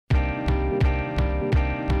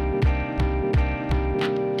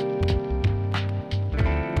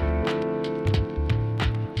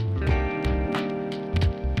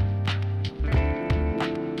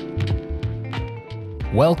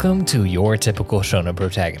Welcome to your typical shonen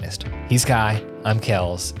protagonist. He's Kai, I'm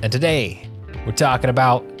Kels, and today we're talking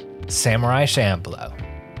about Samurai Champloo.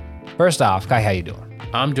 First off, Kai, how you doing?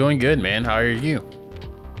 I'm doing good, man. How are you?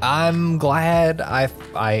 I'm glad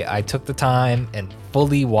I took the time and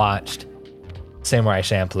fully watched Samurai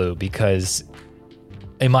Champloo because,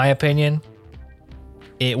 in my opinion,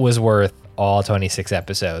 it was worth all 26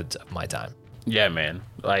 episodes of my time. Yeah, man.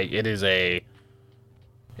 Like, it's a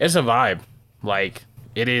vibe. Like,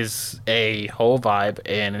 it is a whole vibe,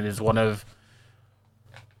 and it is one of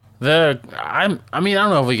I don't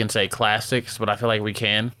know if we can say classics, but I feel like we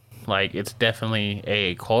can. Like, it's definitely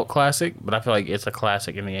a cult classic, but I feel like it's a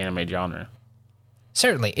classic in the anime genre.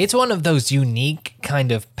 Certainly. It's one of those unique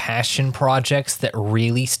kind of passion projects that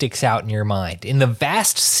really sticks out in your mind. In the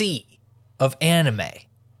vast sea of anime,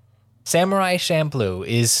 Samurai Champloo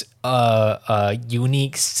is a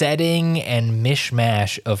unique setting and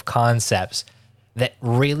mishmash of concepts that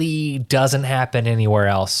really doesn't happen anywhere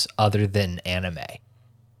else other than anime.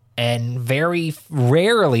 And very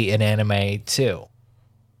rarely in anime, too.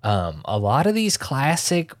 A lot of these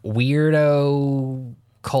classic weirdo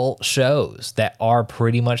cult shows that are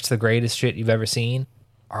pretty much the greatest shit you've ever seen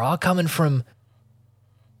are all coming from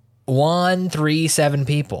 7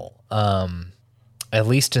 people. At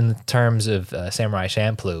least in terms of Samurai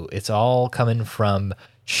Champloo, it's all coming from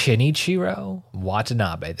Shinichiro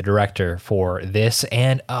Watanabe, the director for this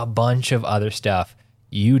and a bunch of other stuff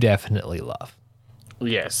you definitely love.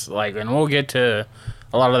 Yes, like, and we'll get to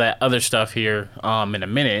a lot of that other stuff here in a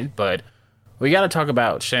minute, but we got to talk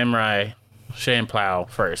about Samurai Champloo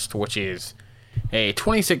first, which is a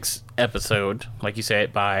 26 episode, like you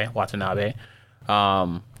said, by Watanabe,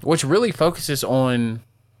 which really focuses on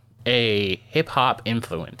a hip-hop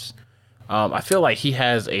influence. I feel like he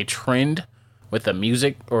has a trend with the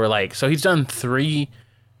music, or like, so he's done 3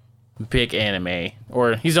 big anime,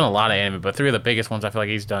 or he's done a lot of anime, but 3 of the biggest ones I feel like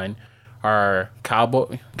he's done are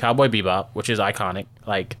Cowboy Bebop, which is iconic.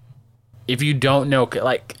 Like, if you don't know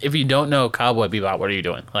Cowboy Bebop, what are you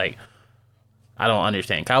doing? Like, I don't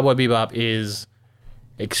understand. Cowboy Bebop is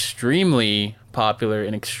extremely popular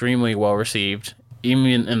and extremely well received,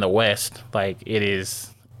 even in the West. Like, it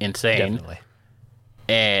is insane. Definitely.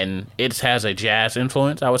 And it has a jazz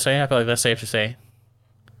influence, I would say. I feel like that's safe to say.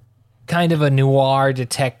 Kind of a noir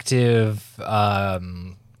detective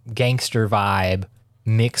gangster vibe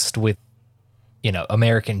mixed with,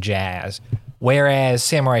 American jazz. Whereas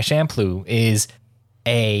Samurai Champloo is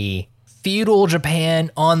a feudal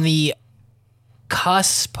Japan on the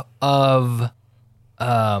cusp of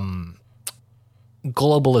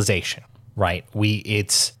globalization, right?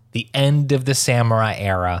 It's the end of the samurai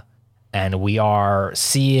era, and we are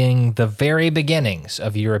seeing the very beginnings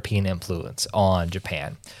of European influence on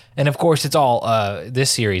Japan. And of course, it's all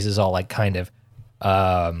this series is all like kind of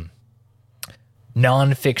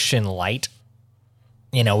nonfiction light.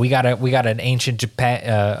 We got an ancient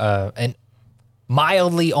Japan, an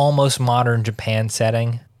mildly almost modern Japan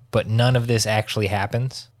setting, but none of this actually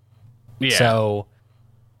happens. Yeah. So,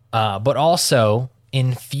 but also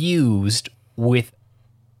infused with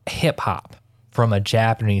hip hop from a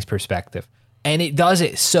Japanese perspective. And it does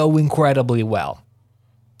it so incredibly well.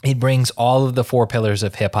 It brings all of the 4 pillars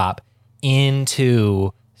of hip hop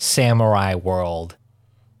into samurai world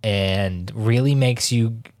and really makes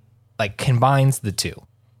you, like, combines the two.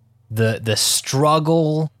 The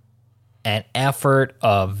struggle and effort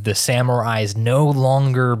of the samurais no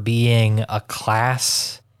longer being a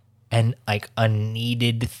class and like a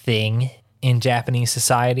needed thing in Japanese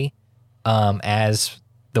society as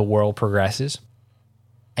the world progresses,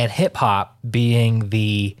 and hip hop being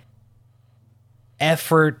the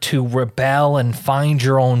effort to rebel and find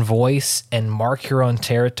your own voice and mark your own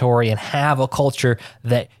territory and have a culture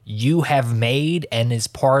that you have made and is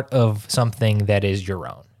part of something that is your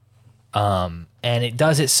own. And it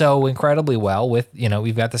does it so incredibly well with,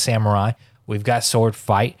 we've got the samurai, we've got sword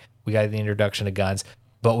fight, we got the introduction of guns,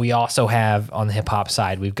 but we also have on the hip hop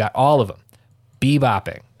side, we've got all of them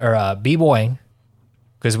bebopping or b-boying,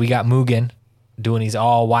 because we got Mugen doing these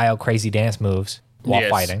all wild, crazy dance moves while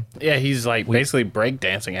fighting. Yeah, he's like basically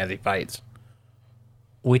breakdancing as he fights.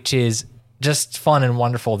 Which is just fun and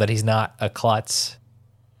wonderful that he's not a klutz.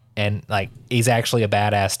 And like he's actually a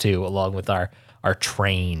badass too, along with our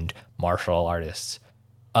trained martial artists.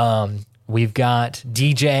 We've got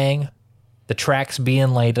DJing, the tracks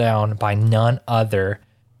being laid down by none other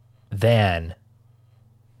than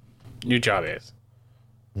Nujabes.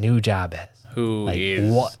 Who like,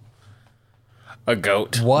 is what? A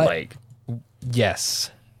goat. What? Like,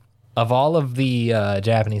 yes. Of all of the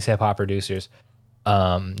Japanese hip hop producers,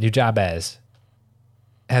 Nujabes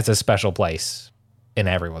has a special place in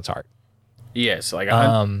everyone's heart. Yes, like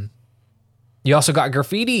You also got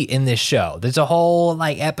graffiti in this show. There's a whole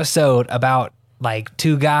like episode about like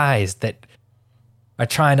two guys that are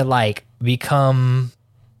trying to like become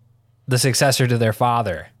the successor to their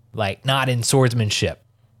father, like not in swordsmanship,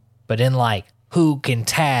 but in like who can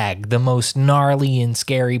tag the most gnarly and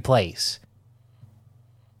scary place.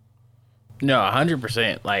 No,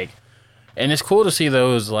 100%. Like, and it's cool to see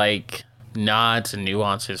those like nods and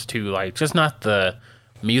nuances too. Like, just not the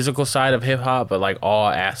musical side of hip hop, but like all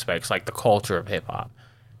aspects, like the culture of hip hop.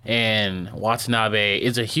 And Watanabe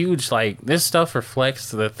is a huge like this stuff reflects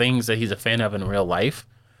the things that he's a fan of in real life.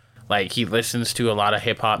 Like he listens to a lot of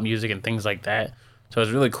hip hop music and things like that. So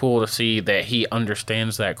it's really cool to see that he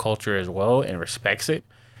understands that culture as well and respects it.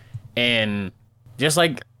 And just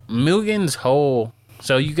like Mugen's whole,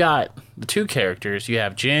 so you got the two characters, you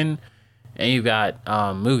have Jin and you got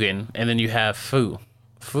Mugen, and then you have Fu,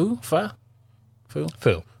 who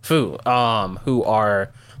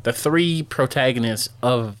are the three protagonists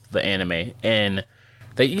of the anime, and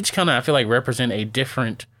they each kind of, I feel like, represent a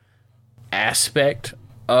different aspect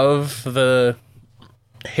of the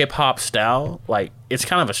hip-hop style. Like, it's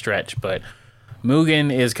kind of a stretch, but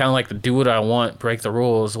Mugen is kind of like the do what I want, break the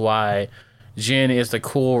rules, why Jin is the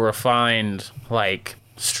cool, refined, like,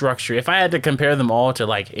 structure. If I had to compare them all to,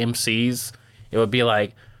 like, MCs, it would be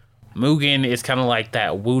like Mugen is kind of like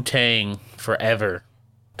that Wu-Tang Forever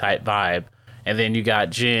type vibe. And then you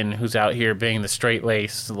got Jin, who's out here being the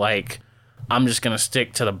straight-laced, like, I'm just going to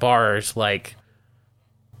stick to the bars, like,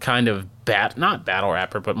 kind of not battle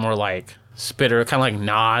rapper, but more like spitter, kind of like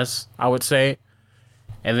Nas, I would say.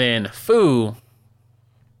 And then Fu,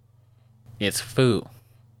 it's Fu.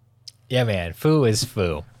 Yeah, man, Fu is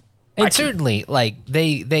Fu. And certainly, like,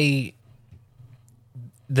 the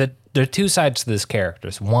there are two sides to this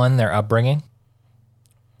characters. One, their upbringing,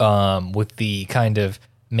 with the kind of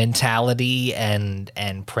mentality and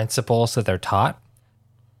principles that they're taught,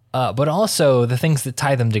 but also the things that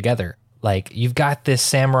tie them together. Like, you've got this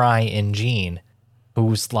samurai in Gene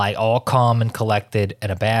who's like all calm and collected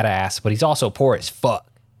and a badass, but he's also poor as fuck.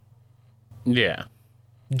 Yeah.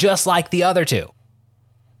 Just like the other two.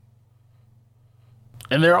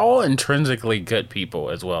 And they're all intrinsically good people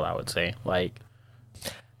as well, I would say. Like,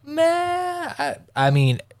 I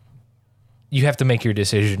mean, you have to make your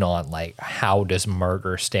decision on like how does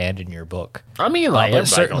murder stand in your book. I mean, like, everybody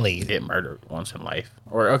certainly get murdered once in life.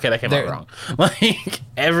 Or okay, that came out wrong.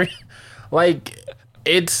 Like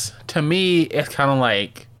it's, to me, it's kind of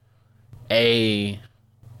like it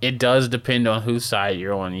does depend on whose side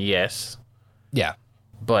you're on. Yes. Yeah.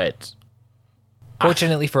 But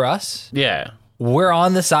fortunately for us, yeah, we're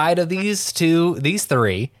on the side of these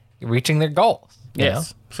three reaching their goals.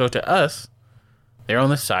 Yes. So to us, they're on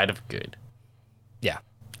the side of good. Yeah.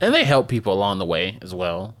 And they help people along the way as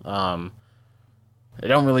well. They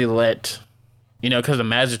don't really let, because the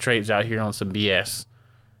magistrate's out here on some BS.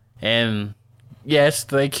 And yes,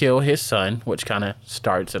 they kill his son, which kind of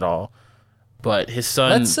starts it all. But his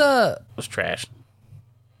son was trash.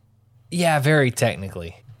 Yeah, very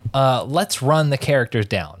technically. Let's run the characters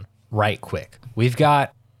down right quick. We've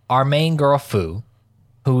got our main girl, Fu,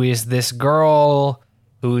 who is this girl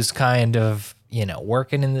who's kind of,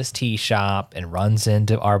 working in this tea shop and runs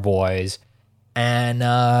into our boys. And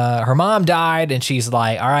her mom died, and she's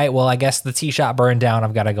like, all right, well, I guess the tea shop burned down.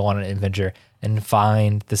 I've got to go on an adventure and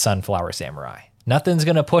find the Sunflower Samurai. Nothing's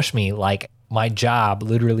going to push me like my job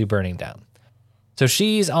literally burning down. So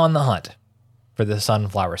she's on the hunt for the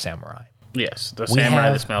Sunflower Samurai. Yes, the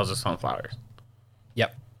samurai that smells of sunflowers.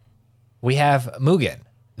 Yep. We have Mugen,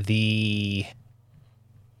 the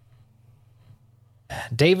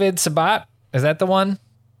David Sabat. Is that the one?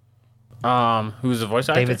 Who's the voice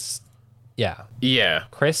actor? Yeah.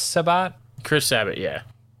 Chris Sabat? Chris Sabat, yeah.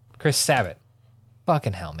 Chris Sabat.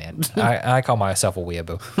 Fucking hell, man. I call myself a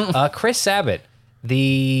weeaboo. Chris Sabat,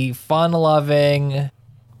 the fun-loving...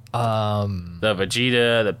 the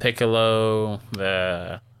Vegeta, the Piccolo,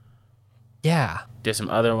 Yeah. Did some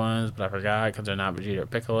other ones, but I forgot because they're not Vegeta or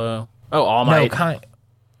Piccolo. Oh, All Might.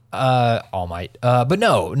 All Might. But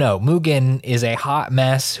no. Mugen is a hot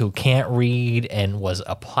mess who can't read and was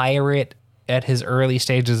a pirate at his early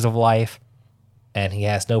stages of life. And he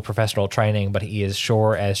has no professional training, but he is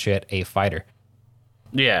sure as shit a fighter.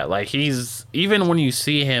 Yeah, like he's, even when you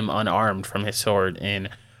see him unarmed from his sword in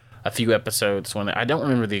a few episodes, when I don't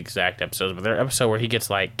remember the exact episodes, but there's an episode where he gets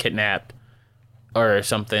like kidnapped or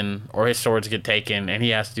something, or his swords get taken, and he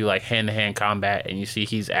has to do like hand-to-hand combat, and you see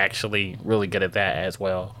he's actually really good at that as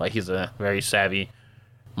well. Like, he's a very savvy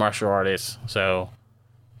martial artist, so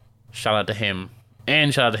shout out to him.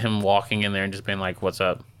 And shout out to him walking in there and just being like, what's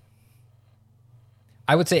up?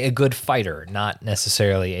 I would say a good fighter, not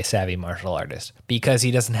necessarily a savvy martial artist, because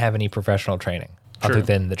he doesn't have any professional training other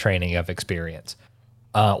than the training of experience.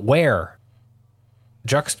 Where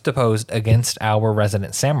juxtaposed against our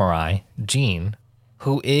resident samurai, Jean,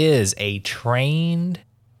 who is a trained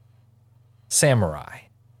samurai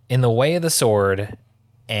in the way of the sword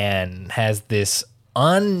and has this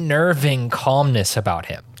unnerving calmness about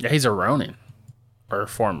him. Yeah, he's a Ronin. Or a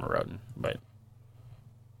former Ronin, but...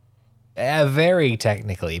 Very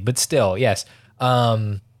technically, but still, yes.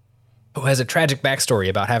 Who has a tragic backstory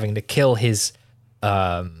about having to kill his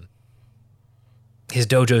dojo's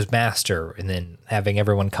master and then having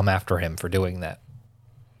everyone come after him for doing that.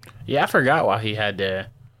 Yeah, I forgot why he had to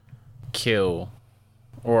kill,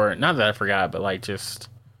 or not that I forgot, but like just...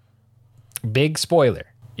 Big spoiler.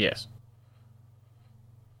 Yes.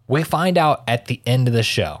 We find out at the end of the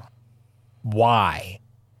show why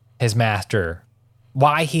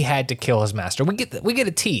he had to kill his master. We get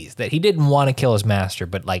a tease that he didn't want to kill his master,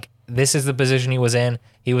 but like this is the position he was in.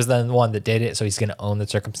 He was the one that did it, so he's going to own the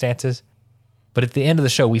circumstances. But at the end of the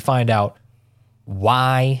show, we find out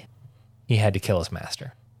why he had to kill his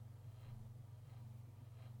master,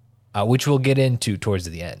 which we'll get into towards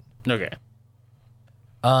the end. Okay.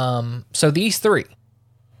 So these three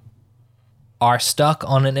are stuck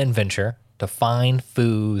on an adventure to find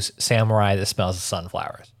Fu's samurai that smells of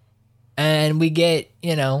sunflowers. And we get,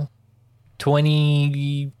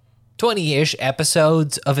 20-ish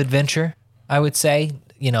episodes of adventure, I would say.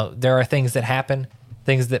 There are things that happen,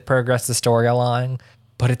 things that progress the story along,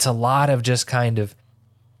 but it's a lot of just kind of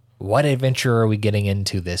what adventure are we getting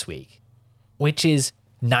into this week? Which is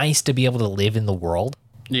nice to be able to live in the world.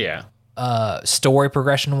 Yeah. Story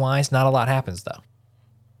progression-wise, not a lot happens, though.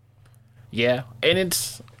 Yeah, and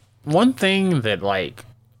it's one thing that, like,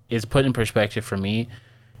 is put in perspective for me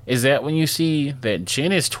is that when you see that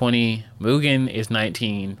Jin is 20, Mugen is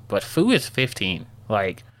 19, but Fu is 15,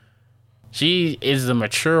 like, she is the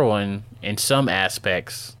mature one in some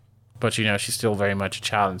aspects, but, she's still very much a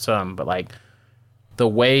child in some, but, like, the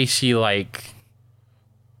way she, like,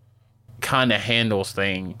 kind of handles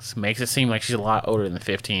things makes it seem like she's a lot older than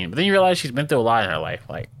 15, but then you realize she's been through a lot in her life,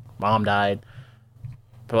 like, mom died,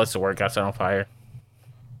 place of work got set on fire.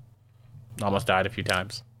 Almost died a few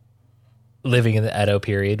times. Living in the Edo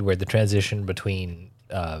period where the transition between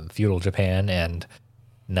feudal Japan and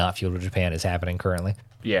not feudal Japan is happening currently.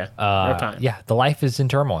 Yeah. Real time. Yeah, the life is in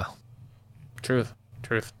turmoil. Truth.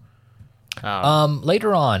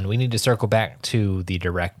 Later on, we need to circle back to the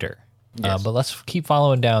director. Yes. But let's keep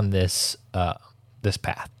following down this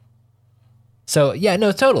path. So, yeah,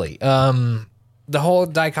 no, totally. The whole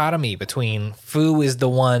dichotomy between Fu is the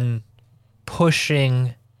one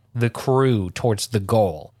pushing the crew towards the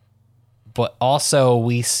goal, but also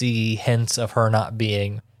we see hints of her not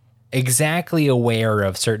being exactly aware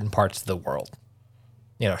of certain parts of the world.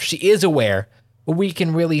 She is aware, but we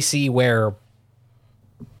can really see where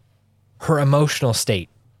her emotional state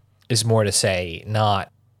is more to say,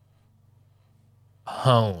 not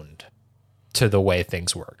honed to the way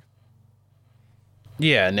things work.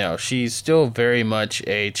 Yeah, no, she's still very much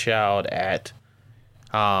a child at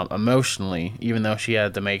emotionally, even though she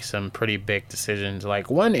had to make some pretty big decisions. Like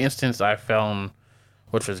one instance I found,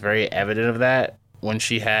 which was very evident of that, when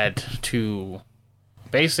she had to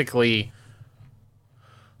basically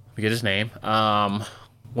forget his name.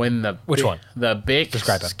 When which one? The big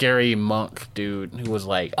scary monk dude who was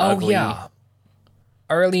like ugly. Oh yeah.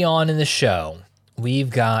 Early on in the show, we've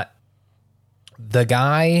got the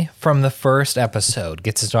guy from the first episode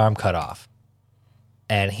gets his arm cut off.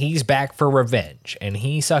 And he's back for revenge. And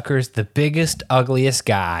he suckers the biggest, ugliest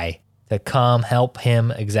guy to come help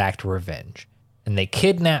him exact revenge. And they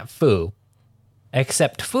kidnap Fu.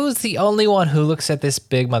 Except Fu's the only one who looks at this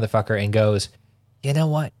big motherfucker and goes, you know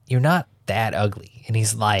what? You're not that ugly. And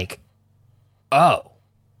he's like, oh,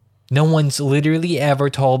 no one's literally ever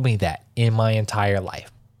told me that in my entire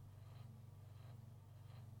life.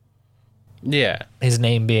 Yeah. His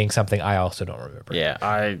name being something I also don't remember.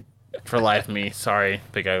 Yeah, for life of me, sorry,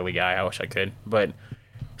 big ugly guy, I wish I could. But,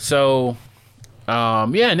 so,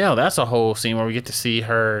 yeah, no, that's a whole scene where we get to see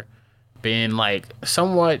her being, like,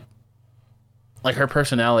 somewhat, like, her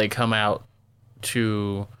personality come out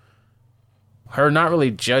to her not really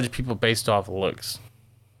judge people based off looks.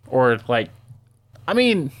 Or, like, I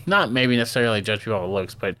mean, not maybe necessarily judge people off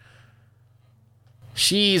looks, but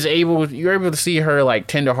you're able to see her, like,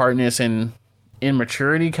 tenderheartedness and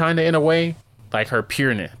immaturity kind of in a way. Like her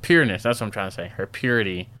pureness, that's what I'm trying to say. Her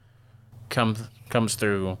purity comes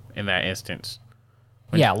through in that instance.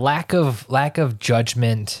 Yeah, lack of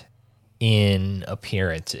judgment in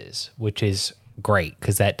appearances, which is great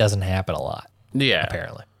because that doesn't happen a lot. Yeah.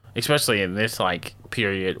 apparently. Especially in this like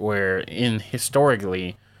period where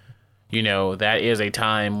historically, that is a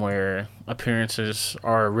time where appearances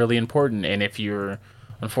are really important. And if you're,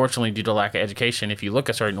 unfortunately, due to lack of education, if you look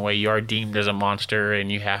a certain way, you are deemed as a monster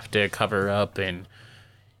and you have to cover up, and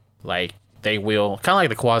like they will, kind of like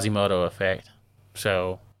the Quasimodo effect.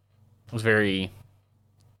 So it was very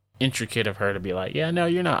intricate of her to be like, yeah, no,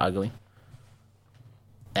 you're not ugly.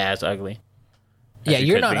 As ugly. Yeah,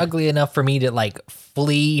 you're not ugly enough for me to like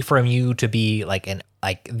flee from you to be like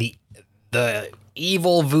the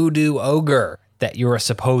evil voodoo ogre that you're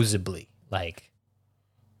supposedly like.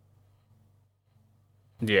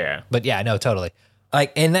 Yeah. But yeah, no, totally.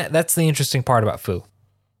 Like, and that's the interesting part about Fu,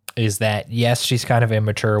 is that yes, she's kind of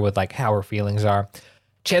immature with like how her feelings are.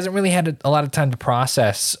 She hasn't really had a lot of time to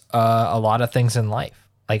process a lot of things in life.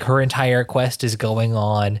 Like her entire quest is going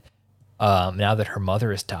on. Now that her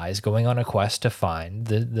mother has died, is going on a quest to find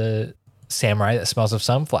the samurai that smells of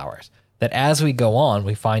sunflowers. That as we go on,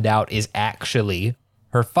 we find out is actually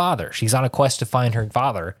her father. She's on a quest to find her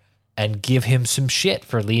father and give him some shit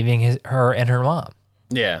for leaving her and her mom.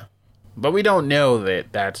 Yeah. But we don't know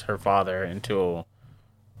that that's her father until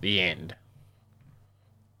the end.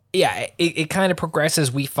 Yeah, it kind of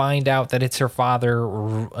progresses. We find out that it's her father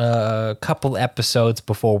a couple episodes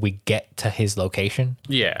before we get to his location.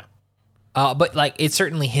 Yeah. But like it's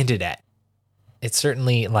certainly hinted at. It's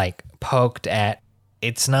certainly like poked at.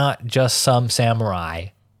 It's not just some samurai.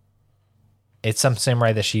 It's some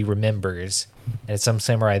samurai that she remembers, and it's some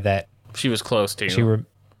samurai that she was close to.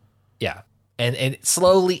 Yeah, and it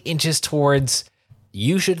slowly inches towards.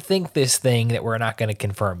 You should think this thing that we're not going to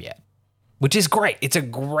confirm yet, which is great. It's a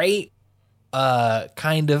great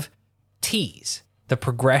kind of tease. The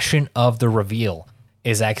progression of the reveal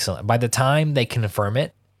is excellent. By the time they confirm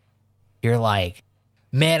it, you're like,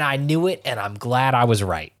 man, I knew it, and I'm glad I was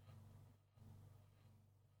right.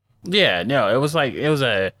 Yeah, no, it was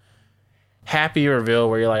a happy reveal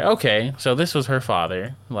where you're like, okay, so this was her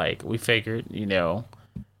father. Like, we figured,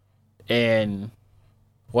 and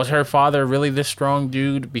was her father really this strong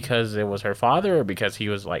dude because it was her father, or because he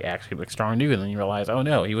was like actually a strong dude? And then you realize, oh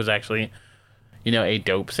no, he was actually, a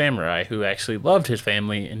dope samurai who actually loved his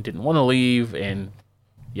family and didn't want to leave, and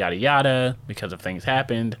yada yada, because of things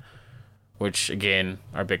happened. Which, again,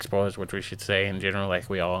 are big spoilers, which we should say in general, like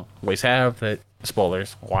we always have, that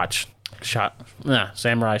spoilers. Watch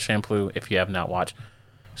Samurai Champloo if you have not watched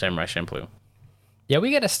Samurai Champloo. Yeah,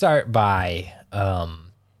 we got to start by...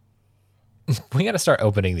 we got to start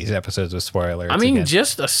opening these episodes with spoilers. I mean, again.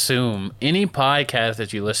 Just assume any podcast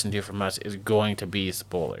that you listen to from us is going to be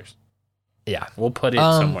spoilers. Yeah. We'll put it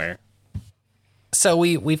somewhere. So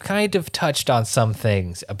we've kind of touched on some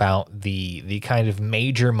things about the kind of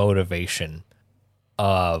major motivation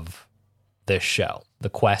of this show, the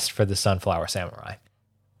quest for the Sunflower Samurai.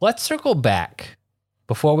 Let's circle back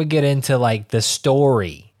before we get into like the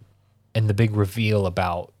story and the big reveal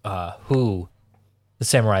about who the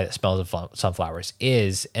samurai that smells of sunflowers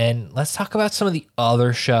is, and let's talk about some of the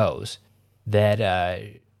other shows that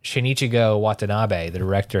Shinichiro Watanabe, the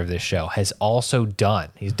director of this show, has also done.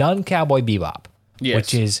 He's done Cowboy Bebop. Yes.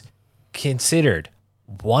 Which is considered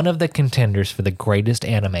one of the contenders for the greatest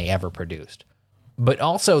anime ever produced. But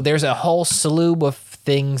also, there's a whole slew of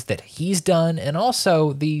things that he's done, and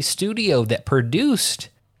also the studio that produced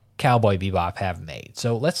Cowboy Bebop have made.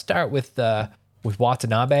 So let's start with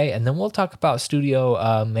Watanabe, and then we'll talk about Studio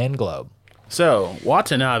Manglobe. So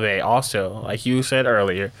Watanabe also, like you said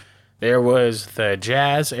earlier, there was the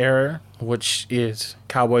jazz era, which is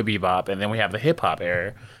Cowboy Bebop, and then we have the hip hop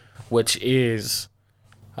era, which is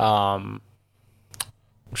Samurai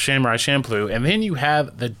Champloo, and then you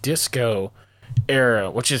have the disco era,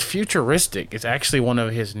 which is futuristic. It's actually one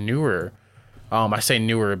of his newer. I say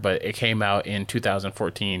newer, but it came out in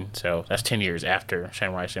 2014, so that's 10 years after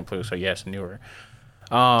Samurai Champloo. So yes, newer.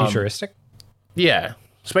 Futuristic. Yeah,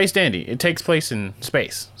 Space Dandy. It takes place in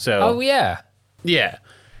space. So yeah,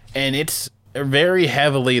 and it's very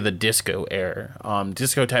heavily the disco era.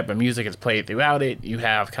 Disco type of music is played throughout it. You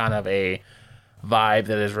have kind of a vibe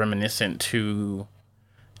that is reminiscent to.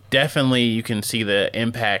 Definitely, you can see the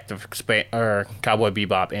impact of Cowboy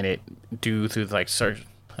Bebop in it due through like certain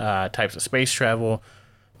types of space travel,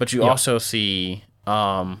 but you also see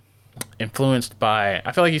influenced by.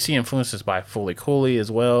 I feel like you see influences by Fooly Cooly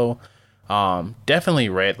as well. Definitely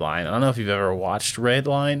Redline. I don't know if you've ever watched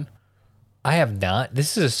Redline. I have not.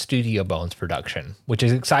 This is a Studio Bones production, which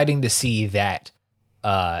is exciting to see that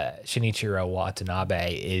Shinichiro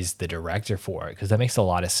Watanabe is the director for it, because that makes a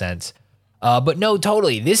lot of sense. But no,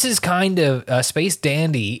 totally. This is kind of Space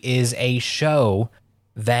Dandy is a show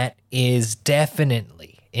that is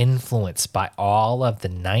definitely influenced by all of the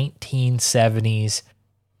 1970s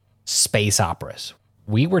space operas.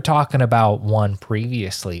 We were talking about one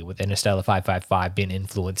previously with Interstellar 555 being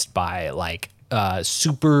influenced by like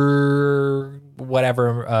Super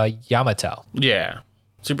whatever Yamato. Yeah.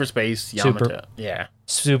 Super Space Yamato. Yeah.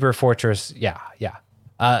 Super Fortress. Yeah.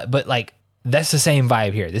 But like that's the same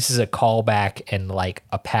vibe here. This is a callback and like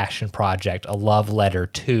a passion project, a love letter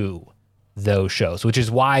to those shows, which is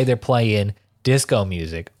why they're playing disco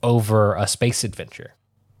music over a space adventure.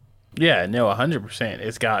 Yeah, no, 100%.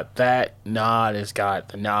 It's got that nod. It's got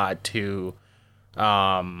the nod to,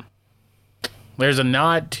 there's a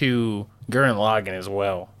nod to Gurren Lagann as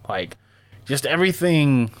well. Like, just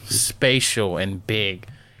everything spatial and big.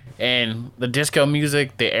 And the disco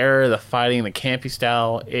music, the era, the fighting, the campy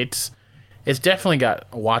style, it's definitely got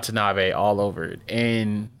Watanabe all over it.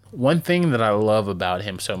 And one thing that I love about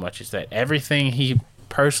him so much is that everything he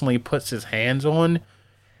personally puts his hands on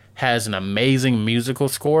has an amazing musical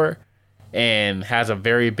score and has a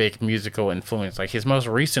very big musical influence. Like his most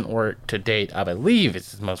recent work to date, I believe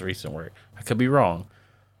it's his most recent work. I could be wrong.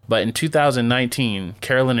 But in 2019,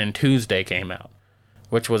 Carolyn and Tuesday came out,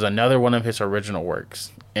 which was another one of his original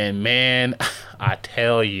works. And man, I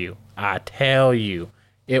tell you,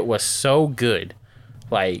 it was so good.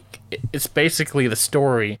 Like, it's basically the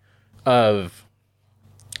story of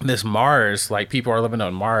this Mars, like people are living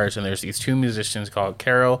on Mars, and there's these two musicians called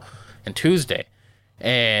Carol and Tuesday.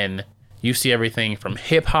 And you see everything from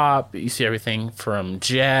hip hop, you see everything from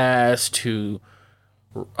jazz to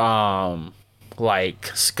like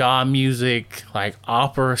ska music, like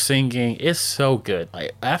opera singing. It's so good.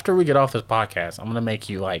 Like after we get off this podcast, I'm gonna make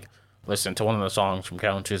you like listen to one of the songs from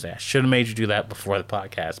Carol and Tuesday. I should have made you do that before the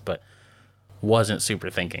podcast, but wasn't super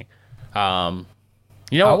thinking. You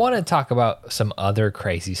know, I want to talk about some other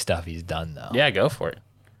crazy stuff he's done, though. Yeah, go for it.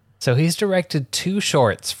 So he's directed 2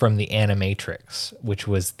 shorts from the Animatrix, which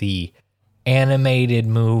was the animated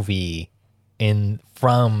movie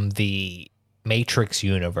from the Matrix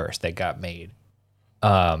universe that got made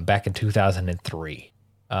back in 2003.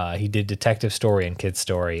 He did Detective Story and Kid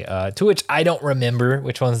Story, to which I don't remember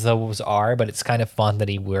which ones those are, but it's kind of fun that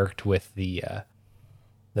he worked with the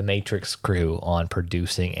Matrix crew on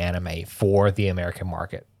producing anime for the American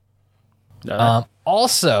market.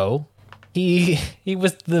 Also, he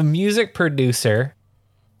was the music producer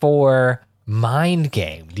for Mind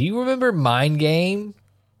Game. Do you remember Mind Game?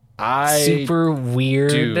 Super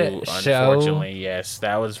weird show. Unfortunately, yes.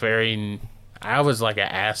 That was I was like an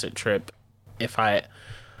acid trip. I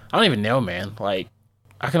don't even know, man. Like,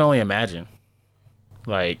 I can only imagine.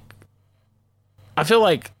 Like, I feel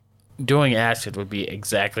like doing acid would be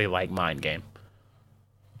exactly like Mind Game.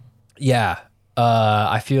 Yeah,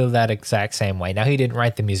 I feel that exact same way. Now, he didn't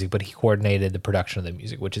write the music, but he coordinated the production of the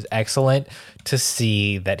music, which is excellent to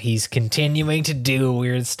see that he's continuing to do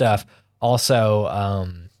weird stuff. Also,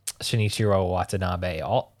 Shinichiro Watanabe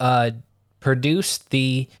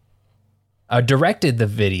directed the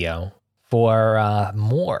video for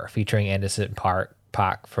More, featuring Anderson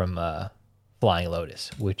Paak from Flying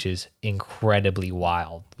Lotus, which is incredibly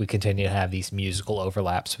wild. We continue to have these musical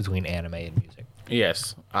overlaps between anime and music.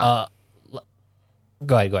 Yes. Go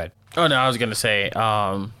ahead. Oh, no, I was going to say,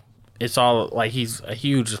 it's all, like, he's a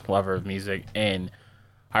huge lover of music, and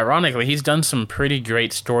ironically, he's done some pretty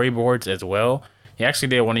great storyboards as well. He actually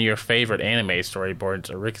did one of your favorite anime storyboards,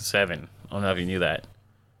 Eureka 7. I don't know if you knew that.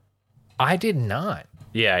 I did not.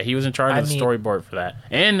 Yeah, he was in charge of the storyboard for that.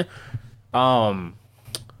 And,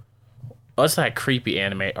 what's that creepy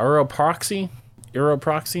anime? Euro Proxy?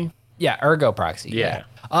 Yeah, Ergo Proxy. Yeah.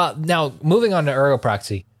 Now, moving on to Ergo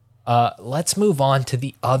Proxy, let's move on to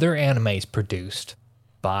the other animes produced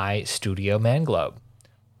by Studio Manglobe.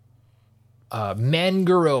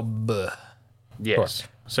 Manglobe. Yes.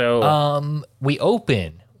 So, we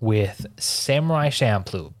open with Samurai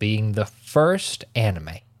Champloo being the first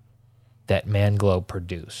anime that Manglobe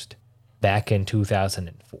produced back in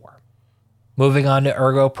 2004. Moving on to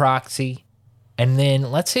Ergo Proxy, and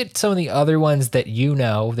then let's hit some of the other ones that you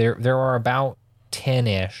know. There are about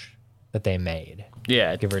 10-ish that they made.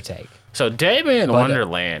 Yeah, give or take. So Daybin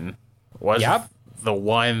Wonderland was the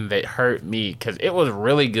one that hurt me because it was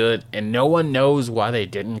really good, and no one knows why they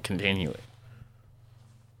didn't continue it.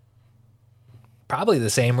 Probably the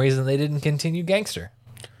same reason they didn't continue Gangster.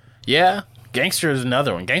 Yeah, Gangster is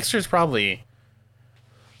another one. Gangster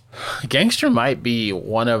might be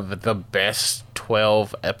one of the best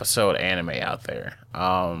 12-episode anime out there.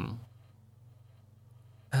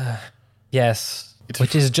 Yes,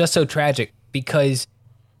 which is just so tragic because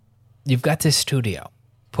you've got this studio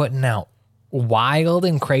putting out wild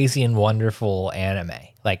and crazy and wonderful anime,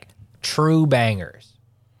 like true bangers,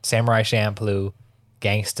 Samurai Champloo,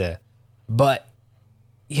 Gangsta. But,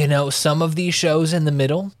 some of these shows in the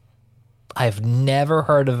middle, I've never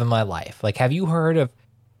heard of in my life. Like, have you heard of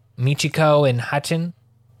Michiko and Hachin?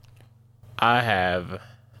 I have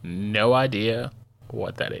no idea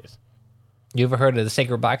what that is. You ever heard of The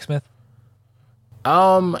Sacred Blacksmith?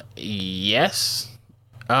 Yes.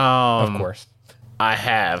 Of course. I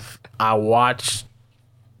have. I watched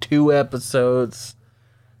 2 episodes.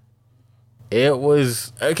 It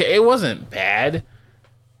was okay. It wasn't bad.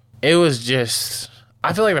 It was just,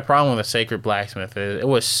 I feel like the problem with The Sacred Blacksmith is it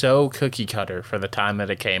was so cookie cutter for the time that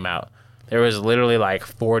it came out. There was literally like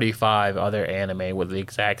 45 other anime with the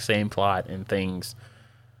exact same plot and things.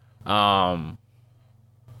 And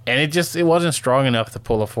it wasn't strong enough to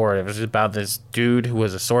pull it forward. It was just about this dude who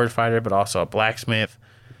was a sword fighter but also a blacksmith,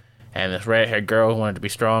 and this red-haired girl who wanted to be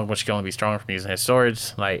strong, but she could only be strong from using his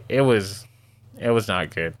swords. Like, it was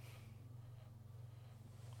not good.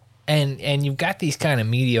 And you've got these kind of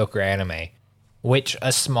mediocre anime, which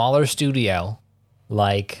a smaller studio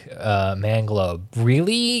like Manglobe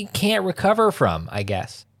really can't recover from, I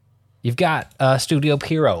guess. You've got Studio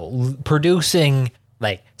Pierrot producing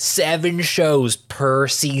like 7 shows per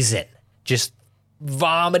season, just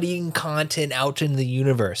vomiting content out into the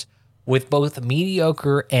universe with both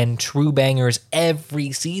mediocre and true bangers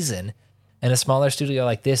every season. And a smaller studio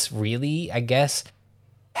like this really, I guess,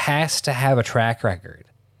 has to have a track record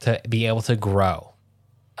to be able to grow,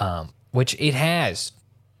 which it has.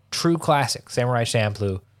 True classic, Samurai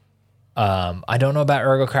Champloo. I don't know about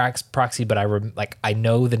Ergo Proxy, but I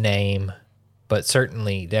know the name, but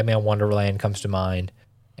certainly Deadman Wonderland comes to mind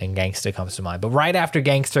and Gangsta comes to mind. But right after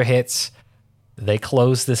Gangster hits, they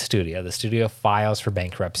close the studio. The studio files for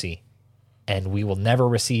bankruptcy, and we will never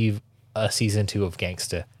receive a season 2 of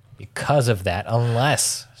Gangsta because of that,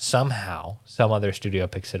 unless somehow some other studio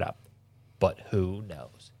picks it up. But who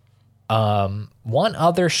knows? One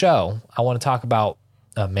other show I want to talk about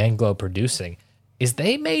Manglobe producing is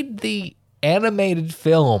they made the animated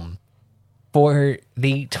film for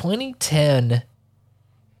the 2010.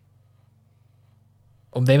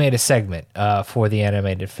 They made a segment for the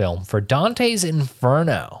animated film for Dante's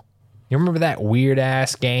Inferno. You remember that weird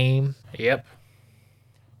ass game? Yep.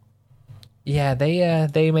 Yeah,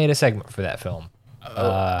 they made a segment for that film.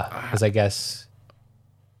 Because I guess.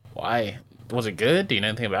 Why? Was it good? Do you know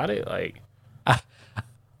anything about it? Like,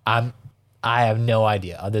 I have no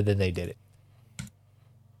idea other than they did it.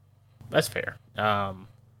 That's fair.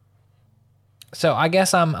 So I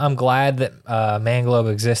guess I'm glad that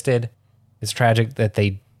Manglobe existed. It's tragic that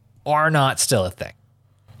they are not still a thing.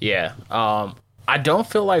 Yeah. I don't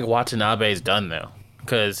feel like Watanabe's done though,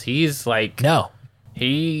 because he's like, no,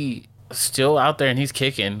 he still out there and he's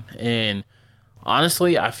kicking. And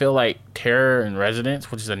honestly, I feel like Terror in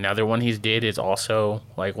Residence, which is another one he's did, is also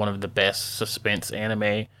like one of the best suspense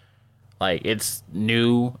anime. Like, it's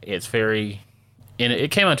new. It's very, and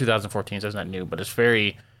it came out in 2014, so it's not new, but it's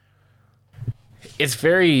good. It's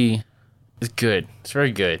very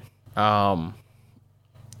good. And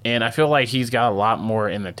I feel like he's got a lot more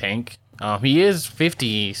in the tank. He is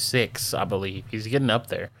 56, I believe. He's getting up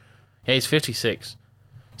there. Yeah, he's 56.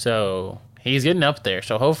 So he's getting up there.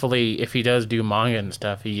 So hopefully, if he does do manga and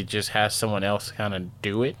stuff, he just has someone else kind of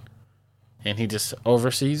do it, and he just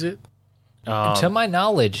oversees it. To my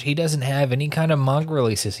knowledge, he doesn't have any kind of manga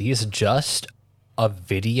releases. He is just a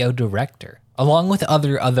video director, along with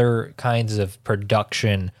other kinds of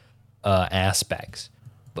production aspects.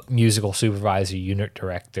 Musical supervisor, unit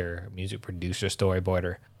director, music producer,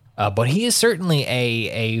 storyboarder. But he is certainly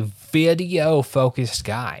a video-focused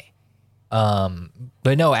guy.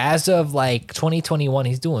 But no, as of like 2021,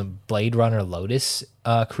 he's doing Blade Runner Lotus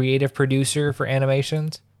creative producer for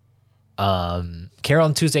animations. Carol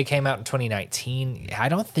and Tuesday came out in 2019. I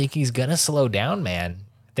don't think he's gonna slow down, man.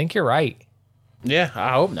 I think you're right. Yeah,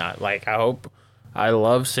 I hope not. Like, I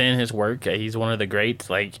love seeing his work. He's one of the greats.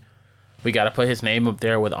 Like, we got to put his name up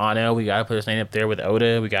there with Ano. We got to put his name up there with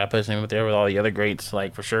Oda. We got to put his name up there with all the other greats,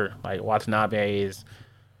 like, for sure. Like, Watanabe is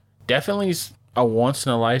definitely a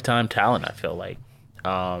once-in-a-lifetime talent, I feel like.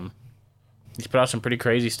 He's put out some pretty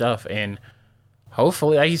crazy stuff, and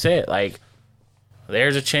hopefully, like you said, like,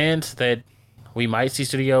 there's a chance that we might see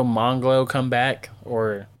Studio Manglo come back,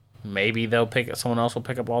 or maybe someone else will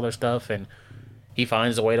pick up all their stuff, and he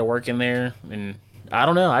finds a way to work in there, and I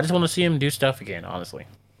don't know. I just want to see him do stuff again, honestly.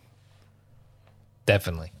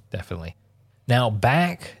 Definitely. Now,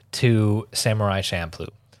 back to Samurai Champloo.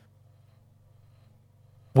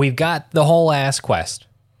 We've got the whole ass quest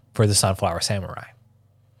for the Sunflower Samurai,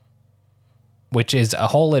 which is a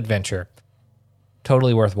whole adventure,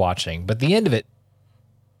 totally worth watching. But the end of it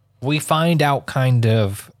we find out kind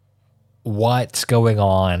of what's going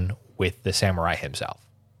on with the samurai himself.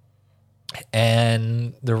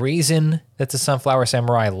 And the reason that the Sunflower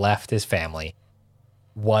Samurai left his family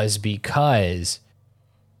was because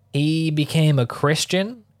he became a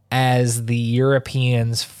Christian as the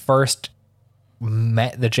Europeans first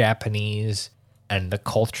met the Japanese and the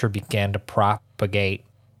culture began to propagate.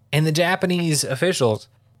 And the Japanese officials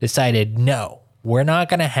decided, no, we're not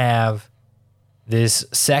going to have this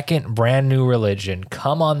second brand new religion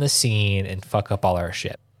come on the scene and fuck up all our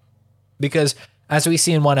shit. Because as we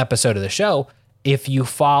see in one episode of the show, if you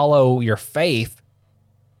follow your faith,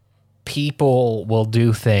 people will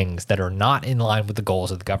do things that are not in line with the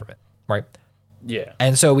goals of the government, right? Yeah.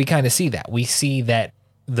 And so we kind of see that. We see that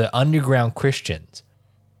the underground Christians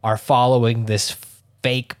are following this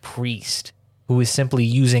fake priest who is simply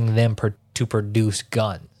using them to produce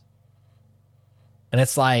guns. And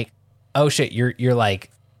it's like, oh shit, you're like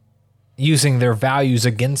using their values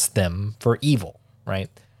against them for evil, right?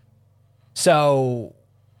 So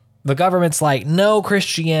the government's like, no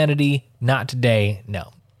Christianity, not today,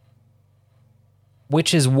 no.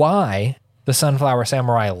 Which is why the Sunflower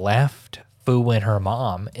Samurai left Fu and her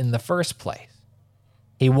mom in the first place.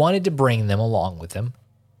 He wanted to bring them along with him,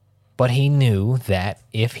 but he knew that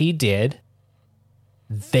if he did,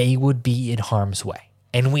 they would be in harm's way.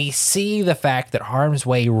 And we see the fact that harm's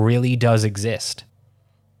way really does exist.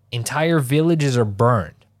 Entire villages are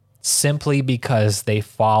burned simply because they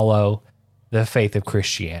follow the faith of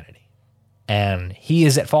Christianity. And he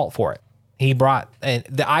is at fault for it. He brought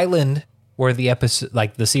the island where the episode,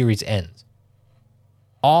 like the series ends,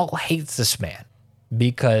 all hates this man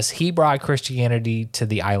because he brought Christianity to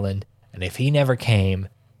the island. And if he never came,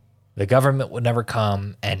 the government would never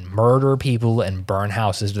come and murder people and burn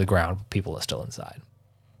houses to the ground. People are still inside.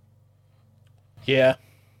 Yeah,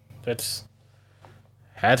 that's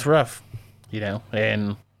rough,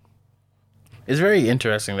 and it's very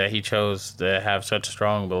interesting that he chose to have such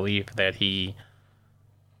strong belief that he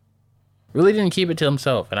really didn't keep it to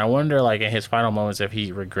himself. And I wonder, like, in his final moments, if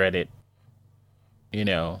he regretted,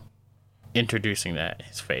 introducing that,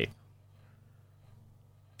 his faith.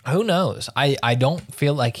 Who knows? I don't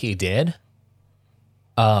feel like he did.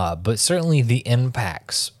 But certainly the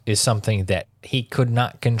impacts is something that he could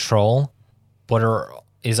not control, but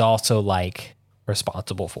is also like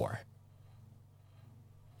responsible for.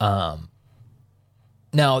 Now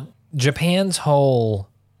Japan's whole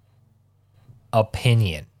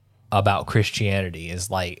opinion about Christianity is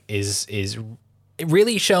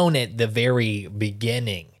really shown at the very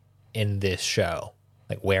beginning in this show,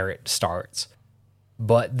 like where it starts.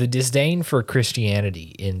 But the disdain for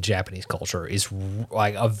Christianity in Japanese culture is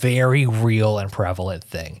like a very real and prevalent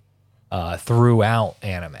thing throughout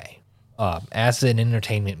anime. As an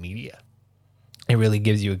entertainment media, it really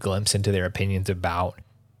gives you a glimpse into their opinions about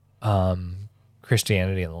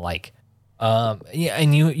Christianity and the like. Yeah,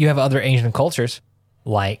 and you have other Asian cultures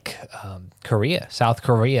like Korea. South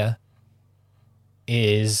Korea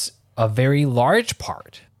is a very large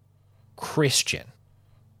part Christian.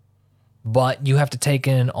 But you have to take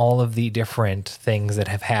in all of the different things that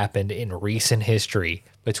have happened in recent history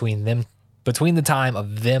between the time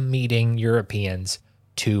of them meeting Europeans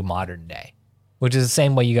to modern day, which is the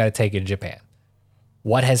same way you got to take it in Japan.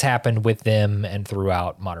 What has happened with them and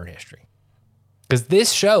throughout modern history? Because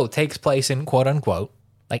this show takes place in quote unquote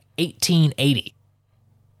like 1880.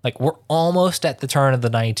 Like we're almost at the turn of the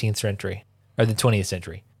 19th century or the 20th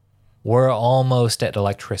century. We're almost at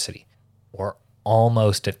electricity. We're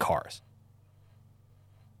almost at cars.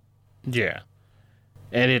 Yeah.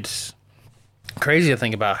 And it's crazy to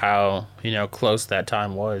think about how, close that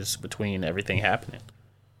time was between everything happening.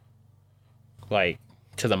 Like,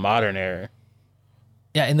 to the modern era.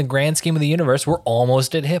 Yeah, in the grand scheme of the universe, we're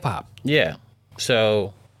almost at hip-hop. Yeah.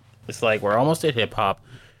 So, it's like we're almost at hip-hop.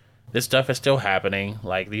 This stuff is still happening.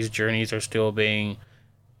 Like, these journeys are still being,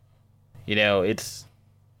 it's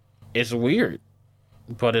weird.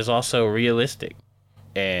 But it's also realistic.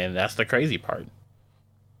 And that's the crazy part.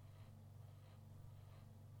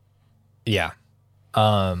 Yeah.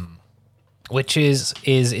 Which is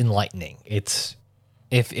enlightening. It's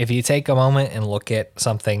if you take a moment and look at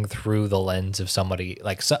something through the lens of somebody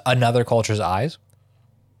like another culture's eyes,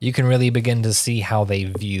 you can really begin to see how they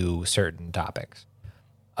view certain topics.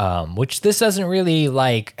 Which this doesn't really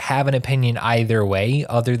like have an opinion either way,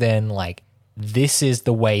 other than like this is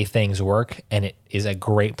the way things work, and it is a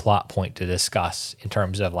great plot point to discuss in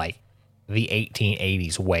terms of like the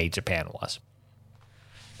 1880s way Japan was.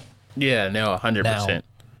 Yeah, no, 100%.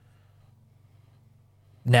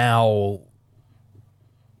 Now,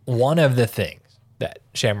 one of the things that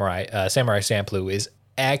Samurai Champloo is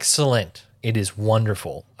excellent, it is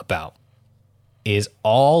wonderful about is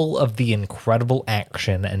all of the incredible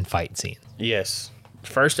action and fight scenes. Yes.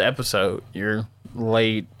 First episode, you're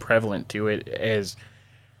laid prevalent to it as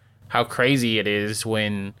how crazy it is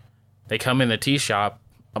when they come in the tea shop.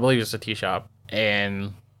 I believe it's a tea shop,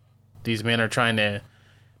 and these men are trying to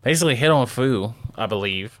basically hit on Fu, I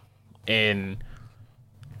believe, and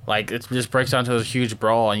like it just breaks down to this huge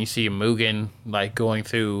brawl, and you see Mugen like going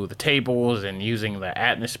through the tables and using the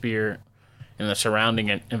atmosphere and the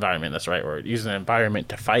surrounding environment. That's the right word. Using the environment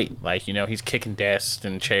to fight. Like, you know, he's kicking desks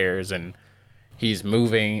and chairs, and he's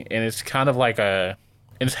moving, and it's kind of like and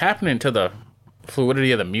it's happening to the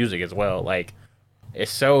fluidity of the music as well. Like,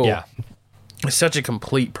 it's such a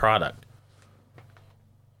complete product.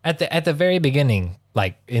 At the very beginning,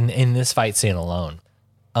 like in this fight scene alone,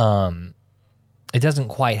 it doesn't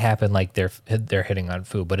quite happen like they're hitting on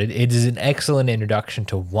Fu, but it is an excellent introduction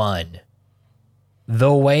to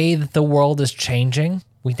the way that the world is changing.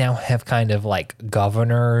 We now have kind of like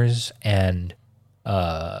governors and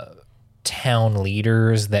town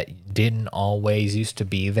leaders that didn't always used to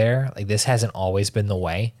be there. Like, this hasn't always been the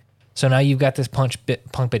way. So now you've got this punk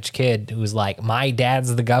bitch kid who's like, my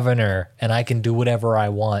dad's the governor and I can do whatever I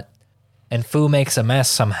want. And Fu makes a mess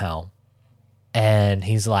somehow. And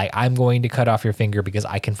he's like, I'm going to cut off your finger because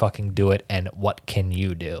I can fucking do it. And what can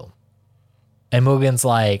you do? And Mugen's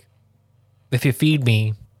like, if you feed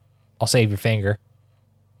me, I'll save your finger.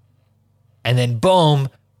 And then boom,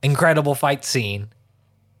 incredible fight scene.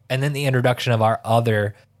 And then the introduction of our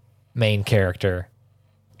other main character.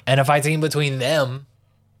 And a fight scene between them.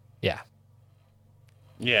 Yeah.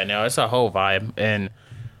 Yeah, no, it's a whole vibe. And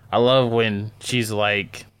I love when she's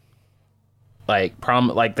like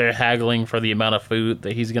they're haggling for the amount of food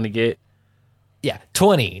that he's going to get. Yeah,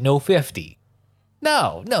 20, no 50.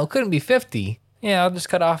 No, couldn't be 50. Yeah, I'll just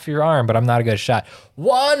cut off your arm, but I'm not a good shot.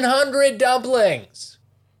 100 dumplings.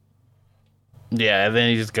 Yeah, and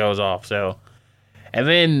then he just goes off. So, and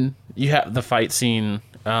then you have the fight scene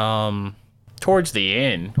towards the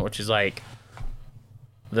end, which is like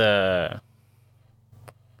the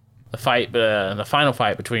final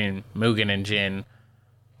fight between Mugen and Jin.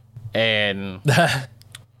 And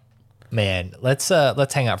man, let's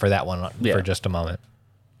hang out for that one for just a moment.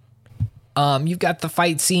 You've got the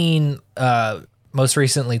fight scene most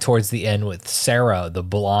recently towards the end with Sarah, the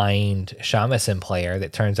blind shamisen player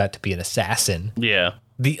that turns out to be an assassin. Yeah.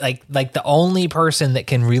 The the only person that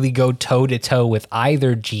can really go toe to toe with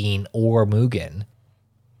either Jin or Mugen.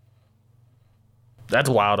 That's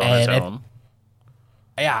wild on its own.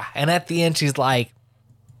 Yeah, and at the end she's like,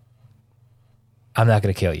 I'm not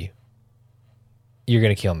going to kill you. You're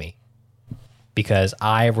going to kill me. Because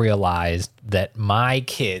I realized that my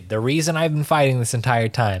kid, the reason I've been fighting this entire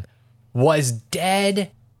time, was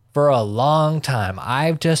dead for a long time.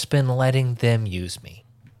 I've just been letting them use me.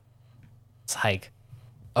 It's like,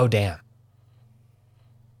 oh, damn.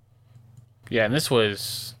 Yeah, and this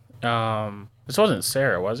wasn't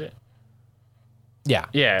Sarah, was it? Yeah.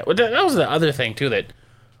 Yeah, well, that was the other thing, too, that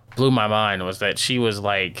blew my mind, was that she was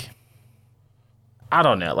like, I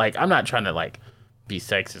don't know, like, I'm not trying to, like, be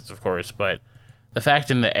sexist, of course, but the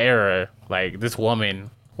fact in the era, like, this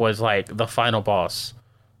woman was, like, the final boss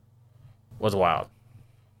was wild.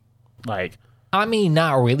 Like, I mean,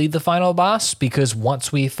 not really the final boss, because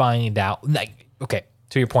once we find out, like, okay,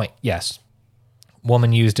 to your point, yes,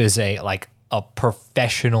 woman used as a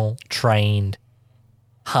professional, trained,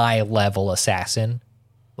 high-level assassin,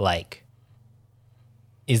 like,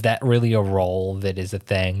 is that really a role that is a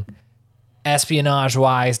thing?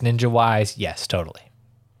 Espionage-wise, ninja-wise, yes, totally.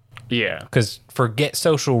 yeah. Because forget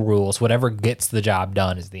social rules, whatever gets the job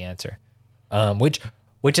done is the answer.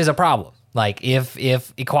 Which is a problem. Like,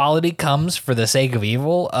 if equality comes for the sake of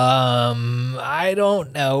evil, I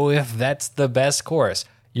don't know if that's the best course.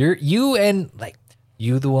 You,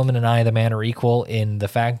 the woman, and I, the man, are equal in the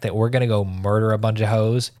fact that we're gonna go murder a bunch of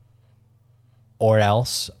hoes, or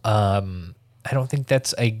else. I don't think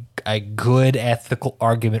that's a good ethical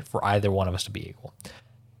argument for either one of us to be equal.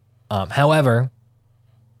 However,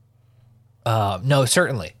 no,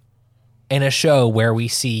 certainly in a show where we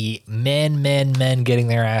see men getting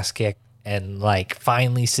their ass kicked, and like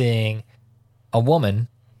finally seeing a woman,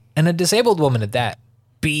 and a disabled woman at that,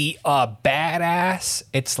 be a badass,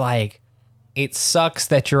 it's like, it sucks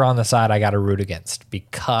that you're on the side I got to root against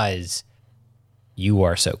because you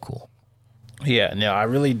are so cool. Yeah, no, I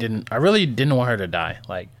really didn't want her to die.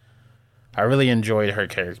 Like, I really enjoyed her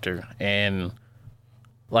character, and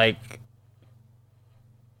like,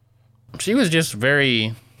 she was just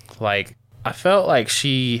very, like, I felt like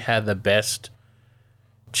she had the best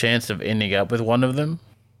chance of ending up with one of them,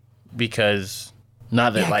 because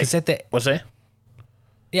Not that, Yeah, like, 'cause at the what's that?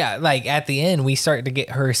 yeah, like at the end, we start to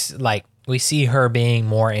get her like we see her being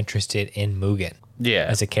more interested in Mugen Yeah.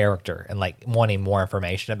 as a character and like wanting more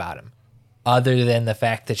information about him, other than the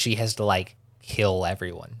fact that she has to like kill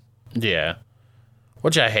everyone. Yeah.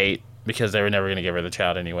 Which I hate because they were never going to give her the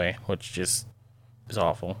child anyway, which just is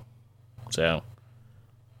awful. So,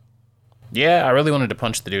 yeah, I really wanted to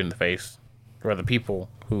punch the dude in the face, or the people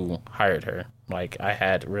who hired her. Like, I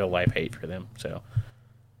had real life hate for them. So,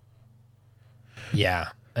 Yeah,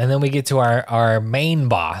 and then we get to our main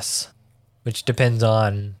boss, which depends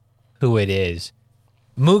on who it is.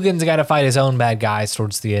 Mugen's got to fight his own bad guys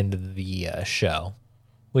towards the end of the show,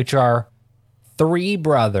 which are three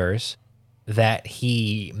brothers that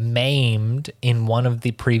he maimed in one of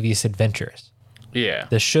the previous adventures. yeah.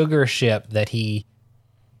 The sugar ship that he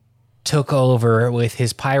took over with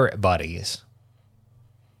his pirate buddies.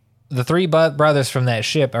 The three brothers from that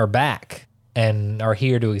ship are back and are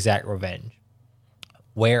here to exact revenge.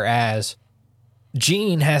 Whereas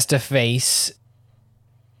Jean has to face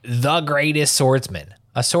the greatest swordsman,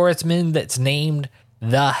 a swordsman that's named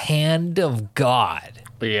the Hand of God.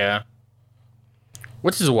 Yeah.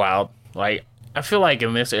 Which is wild. Like, I feel like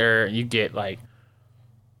in this era, you get, like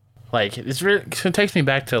it's really, it takes me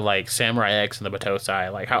back to, like, Samurai X and the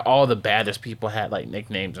Batosai, like, how all the baddest people had, like,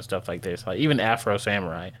 nicknames and stuff like this. Like, even Afro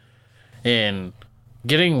Samurai. And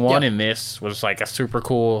getting one in this was, like, a super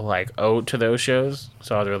cool, like, ode to those shows.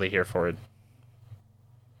 So I was really here for it.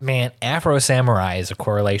 Man, Afro Samurai is a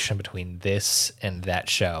correlation between this and that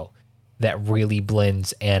show that really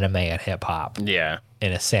blends anime and hip hop Yeah.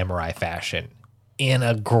 in a samurai fashion in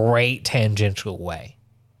a great tangential way.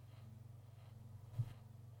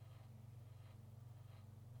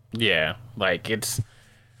 Yeah. Like,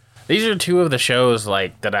 these are two of the shows,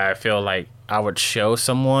 like, that I feel like I would show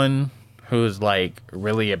someone who's, like,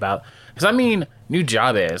 really about, because I mean, New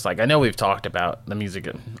Job is, like, I know we've talked about the music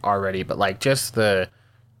already, but, like, just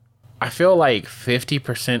I feel like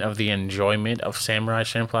 50% of the enjoyment of Samurai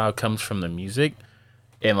Champloo comes from the music.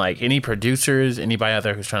 And, like, any producers, anybody out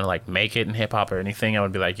there who's trying to, like, make it in hip-hop or anything, I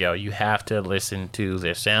would be like, yo, you have to listen to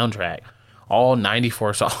this soundtrack. All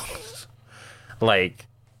 94 songs. Like,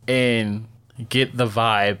 and get the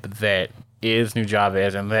vibe that is New Job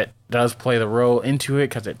is, and that does play the role into it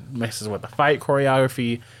because it messes with the fight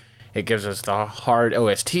choreography. It gives us the hard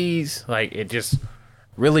OSTs. Like, it just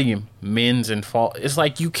really mends and fall. It's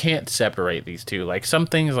like you can't separate these two. Like, some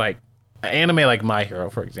things, like anime like My Hero,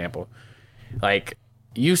 for example, like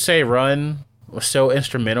You Say Run was so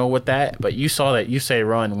instrumental with that, but you saw that You Say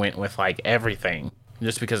Run went with, like, everything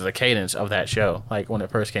just because of the cadence of that show, like, when it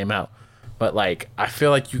first came out. But, like, I feel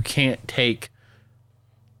like you can't take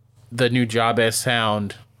the New Job as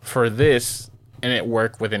sound for this and it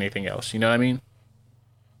work with anything else. You know what I mean?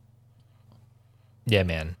 Yeah,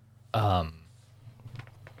 man.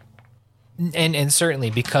 And certainly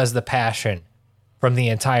because the passion from the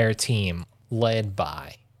entire team led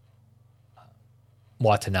by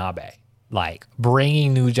Watanabe, like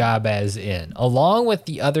bringing New Jabez in, along with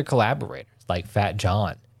the other collaborators like Fat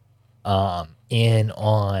John, in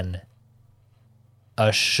on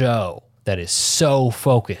a show that is so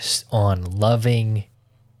focused on loving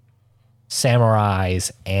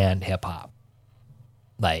samurais and hip hop.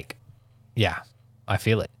 Like, yeah, I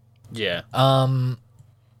feel it. Yeah.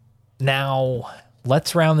 Now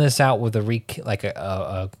let's round this out with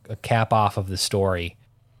a cap off of the story.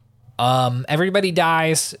 Everybody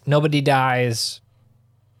dies, nobody dies.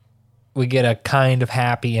 We get a kind of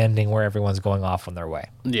happy ending where everyone's going off on their way.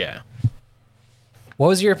 Yeah. What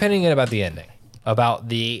was your opinion about the ending?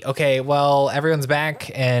 About everyone's back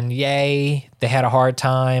and yay, they had a hard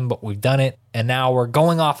time, but we've done it. And now we're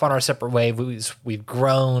going off on our separate ways. We've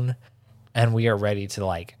grown and we are ready to,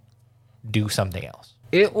 like, do something else.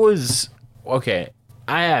 It was okay.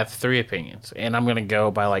 I have three opinions, and I'm gonna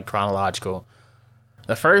go by, like, chronological.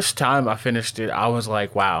 The first time I finished it, I was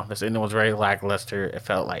like, "Wow, this ending was very lackluster." It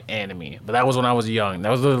felt like anime, but that was when I was young. That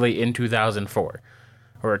was literally in 2004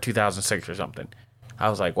 or 2006 or something. I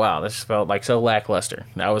was like, "Wow, this felt like so lackluster."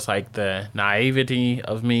 That was like the naivety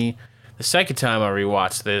of me. The second time I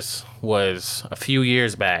rewatched this was a few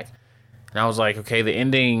years back, and I was like, "Okay, the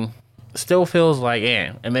ending still feels like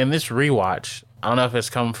eh." And then this rewatch, I don't know if it's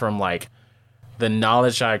come from, like, the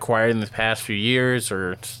knowledge I acquired in the past few years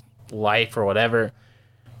or life or whatever,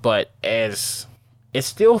 but as it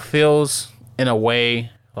still feels in a way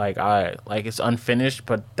like it's unfinished,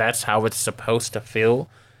 but that's how it's supposed to feel.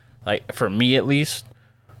 Like, for me at least,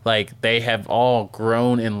 like, they have all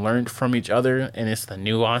grown and learned from each other, and it's the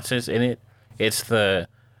nuances in it. It's the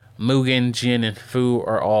Mugen, Jin, and Fu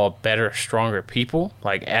are all better, stronger people.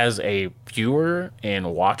 Like, as a viewer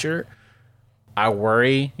and watcher, I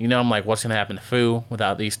worry. You know, I'm like, what's going to happen to Fu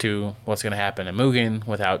without these two? What's going to happen to Mugen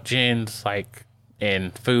without Jin's, like,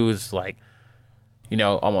 and Fu's, like, you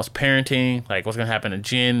know, almost parenting? Like, what's going to happen to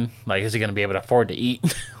Jin? Like, is he going to be able to afford to eat?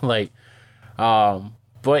 Like,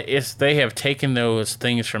 but they have taken those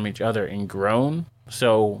things from each other and grown.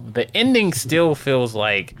 So the ending still feels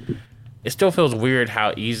like, it still feels weird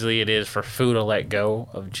how easily it is for Fu to let go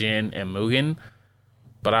of Jin and Mugen.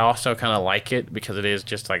 But I also kind of like it because it is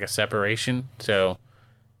just like a separation. So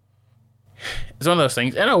it's one of those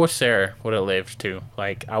things. And I wish Sarah would have lived too.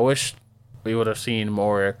 Like, I wish we would have seen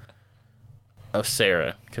more of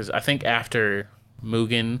Sarah. Because I think after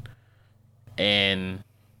Mugen and...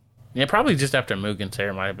 yeah, probably just after Mugen,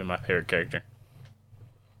 Sarah might have been my favorite character.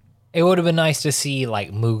 It would have been nice to see,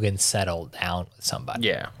 like, Mugen settle down with somebody.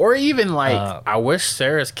 Yeah. Or even, like, I wish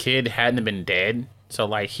Sarah's kid hadn't been dead. So,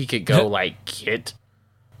 like, he could go, like, get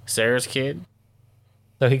Sarah's kid.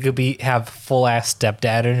 So he could have full-ass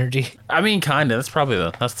stepdad energy. I mean, kind of. That's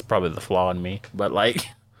probably the flaw in me. But, like,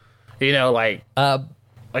 you know, like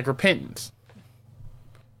repentance.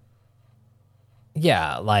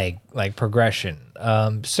 Yeah, like progression.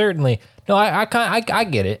 Certainly. No, I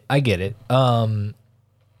get it. I get it.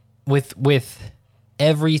 With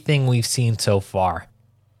everything we've seen so far,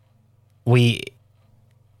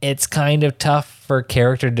 it's kind of tough for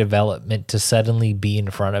character development to suddenly be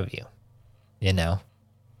in front of you. You know?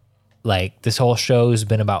 Like, this whole show's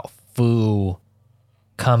been about Fu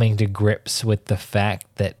coming to grips with the fact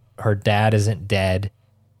that her dad isn't dead.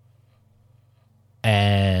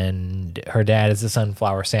 And her dad is the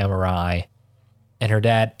Sunflower Samurai. And her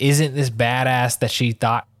dad isn't this badass that she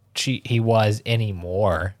thought he was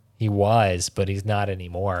anymore. He was, but he's not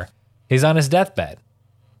anymore. He's on his deathbed.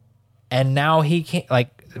 And now he can't,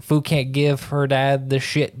 like, Fu can't give her dad the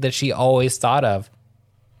shit that she always thought of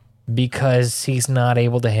because he's not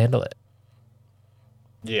able to handle it.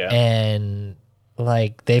 Yeah. And,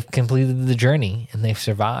 like, they've completed the journey and they've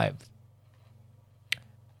survived.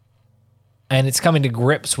 And it's coming to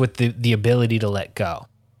grips with the ability to let go.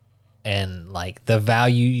 And, like, the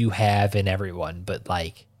value you have in everyone. But,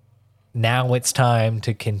 like, now it's time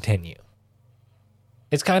to continue.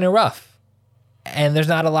 It's kind of rough. And there's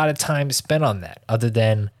not a lot of time spent on that. Other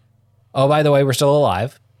than, oh, by the way, we're still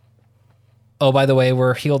alive. Oh, by the way,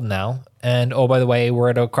 we're healed now. And, oh, by the way,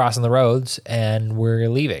 we're crossing the roads. And we're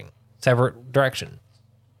leaving. Separate directions.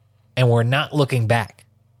 And we're not looking back.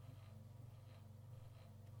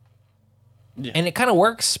 Yeah. And it kind of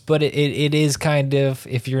works, but it is kind of,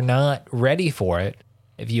 if you're not ready for it,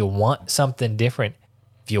 if you want something different,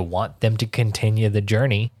 if you want them to continue the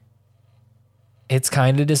journey, it's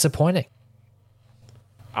kind of disappointing.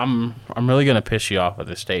 I'm really gonna piss you off with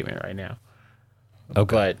this statement right now.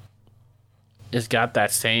 Okay. But it's got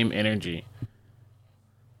that same energy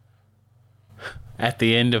at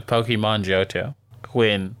the end of Pokemon Johto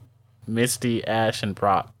when Misty, Ash, and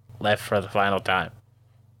Brock left for the final time.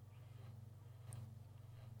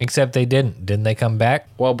 Except they didn't. Didn't they come back?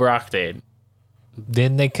 Well, Brock did.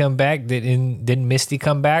 Didn't they come back? Didn't Misty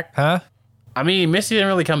come back? Huh? I mean, Misty didn't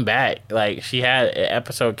really come back. Like, she had an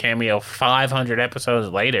episode cameo 500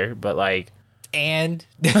 episodes later, but, like... And?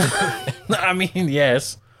 I mean,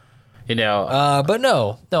 yes. You know... But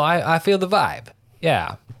no, I feel the vibe.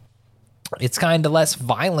 Yeah. It's kind of less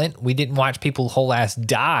violent. We didn't watch people whole ass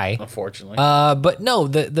die. Unfortunately. But no,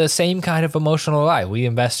 the same kind of emotional vibe. We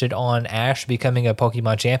invested on Ash becoming a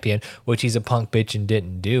Pokemon champion, which he's a punk bitch and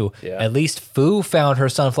didn't do. Yeah. At least Fu found her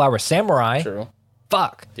Sunflower Samurai. True.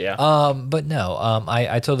 Fuck. Yeah. But no,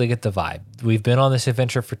 I totally get the vibe. We've been on this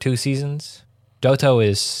adventure for 2 seasons. Johto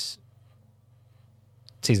is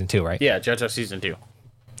season 2, right? Yeah, Johto season 2.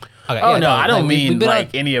 Okay, oh, yeah, no, I don't mean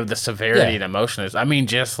like any of the severity and emotion. I mean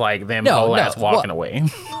just like them whole ass walking away.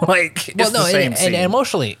 Like, it's the same scene. And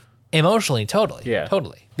emotionally, totally. Yeah.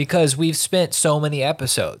 Totally. Because we've spent so many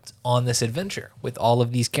episodes on this adventure with all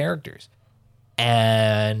of these characters.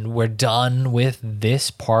 And we're done with this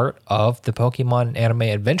part of the Pokemon anime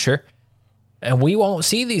adventure. And we won't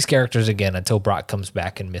see these characters again until Brock comes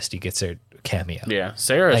back and Misty gets her cameo. Yeah,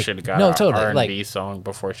 Sarah should have got an R&B song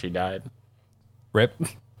before she died. Rip.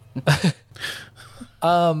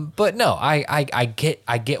 But no, I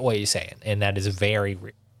get what you're saying, and that is very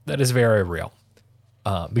real.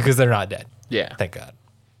 Because they're not dead. Yeah, thank God.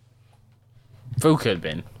 Fu could have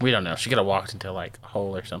been. We don't know. She could have walked into like a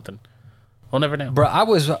hole or something. We'll never know. Bro, I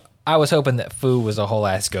was hoping that Fu was a whole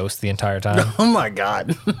ass ghost the entire time. Oh my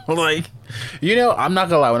God. Like, you know, I'm not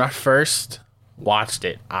gonna lie. When I first watched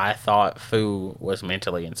it, I thought Fu was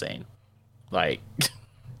mentally insane. Like,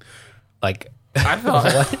 Like, I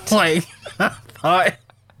thought, like,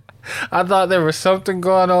 I thought there was something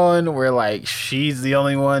going on where like she's the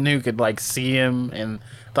only one who could like see him, and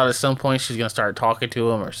thought at some point she's gonna start talking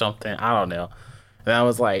to him or something. I don't know. And I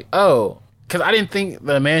was like, oh, because I didn't think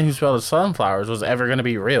the man who smelled the sunflowers was ever gonna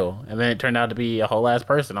be real, and then it turned out to be a whole ass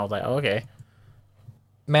person. I was like, oh, okay.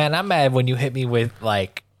 man, I'm mad when you hit me with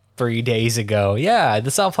like 3 days ago. Yeah,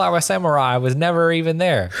 the Sunflower Samurai was never even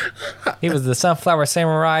there. He was the Sunflower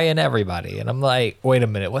Samurai and everybody. And I'm like, wait a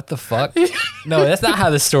minute, what the fuck? No, that's not how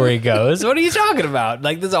the story goes. What are you talking about?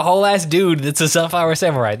 Like, there's a whole ass dude that's a Sunflower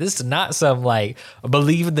Samurai. This is not some like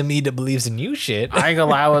believe in the me that believes in you shit. I ain't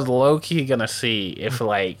gonna lie, I was low key gonna see if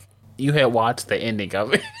like you had watched the ending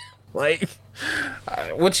of it, like,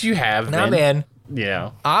 which you have. Nah, man. You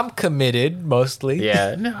know, I'm committed mostly.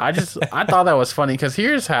 Yeah, no, I thought that was funny because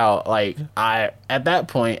here's how, like, at that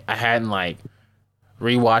point I hadn't like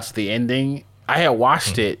rewatched the ending. I had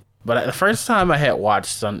watched it, but the first time I had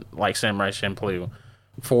watched some like Samurai Champloo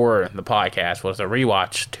for the podcast was a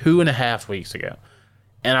rewatch 2.5 weeks ago,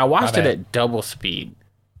 and I watched it at double speed,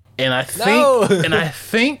 and I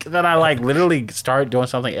think that I like literally started doing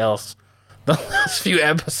something else the last few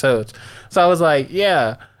episodes. So I was like,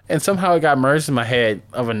 yeah. And somehow it got merged in my head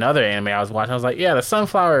of another anime I was watching. I was like, yeah, the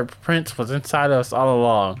Sunflower Prince was inside us all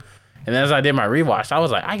along. And then as I did my rewatch, I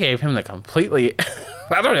was like, I gave him the completely...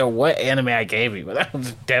 I don't know what anime I gave you, but that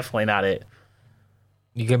was definitely not it.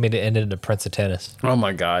 You gave me the end of the Prince of Tennis. Oh,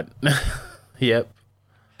 my God. Yep.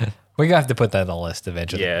 We're going to have to put that on the list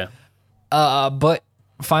eventually. Yeah. But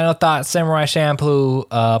final thoughts, Samurai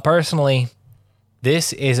Champloo. Personally...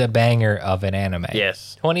 This is a banger of an anime.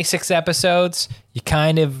 Yes. 26 episodes. You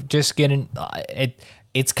kind of just getting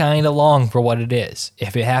it's kind of long for what it is.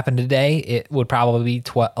 If it happened today, it would probably be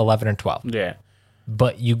 11 or 12. Yeah.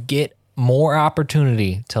 But you get more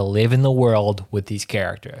opportunity to live in the world with these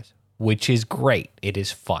characters, which is great. It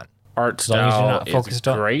is fun. Art style is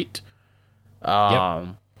great. I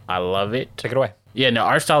love it. Take it away. Yeah, no,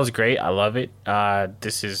 art style is great. I love it.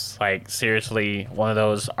 This is like seriously one of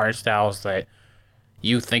those art styles that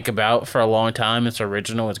you think about for a long time. It's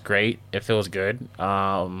original. It's great. It feels good.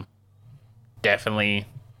 Definitely,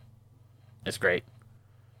 it's great.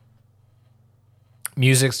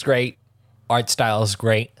 Music's great. Art style is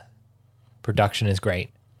great. Production is great.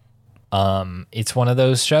 It's one of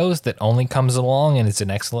those shows that only comes along and it's an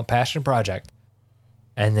excellent passion project,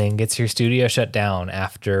 and then gets your studio shut down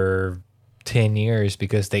after 10 years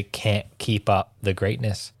because they can't keep up the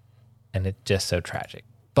greatness, and it's just so tragic.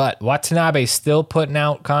 But Watanabe's still putting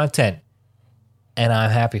out content, and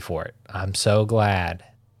I'm happy for it. I'm so glad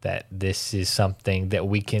that this is something that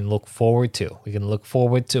we can look forward to. We can look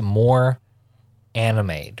forward to more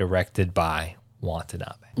anime directed by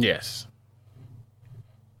Watanabe. Yes.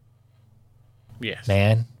 Yes.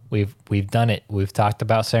 Man, we've done it. We've talked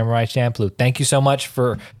about Samurai Champloo. Thank you so much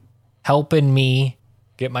for helping me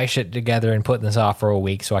get my shit together and putting this off for a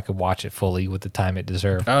week so I could watch it fully with the time it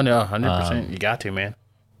deserved. Oh, no, 100%. You got to, man.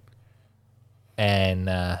 And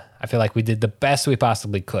I feel like we did the best we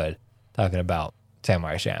possibly could talking about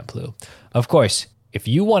Samurai Champloo. Of course, if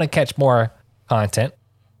you want to catch more content,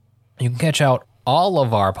 you can catch out all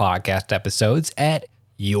of our podcast episodes at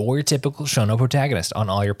Your Typical Shonen Protagonist on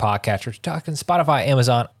all your podcatchers. Talking Spotify,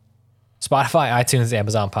 iTunes,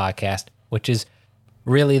 Amazon Podcast, which is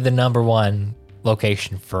really the number one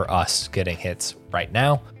location for us getting hits right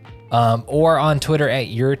now. Or on Twitter at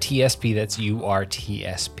YTSP. That's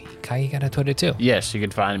URTSP. Kai, you got a Twitter too? Yes, you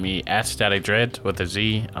can find me at Static Dread with a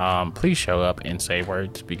Z. Please show up and say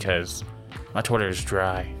words because my Twitter is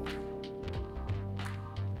dry.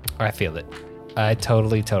 I feel it. I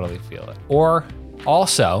totally feel it. Or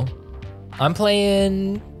also, I'm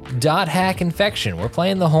playing Dot Hack Infection. We're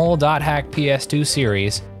playing the whole Dot Hack PS2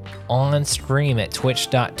 series on stream at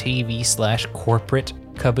twitch.tv/corporate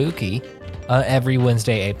kabuki every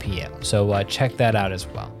Wednesday, 8 p.m. So check that out as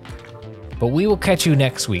well. But we will catch you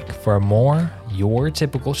next week for more Your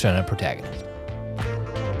Typical Shonen Protagonist.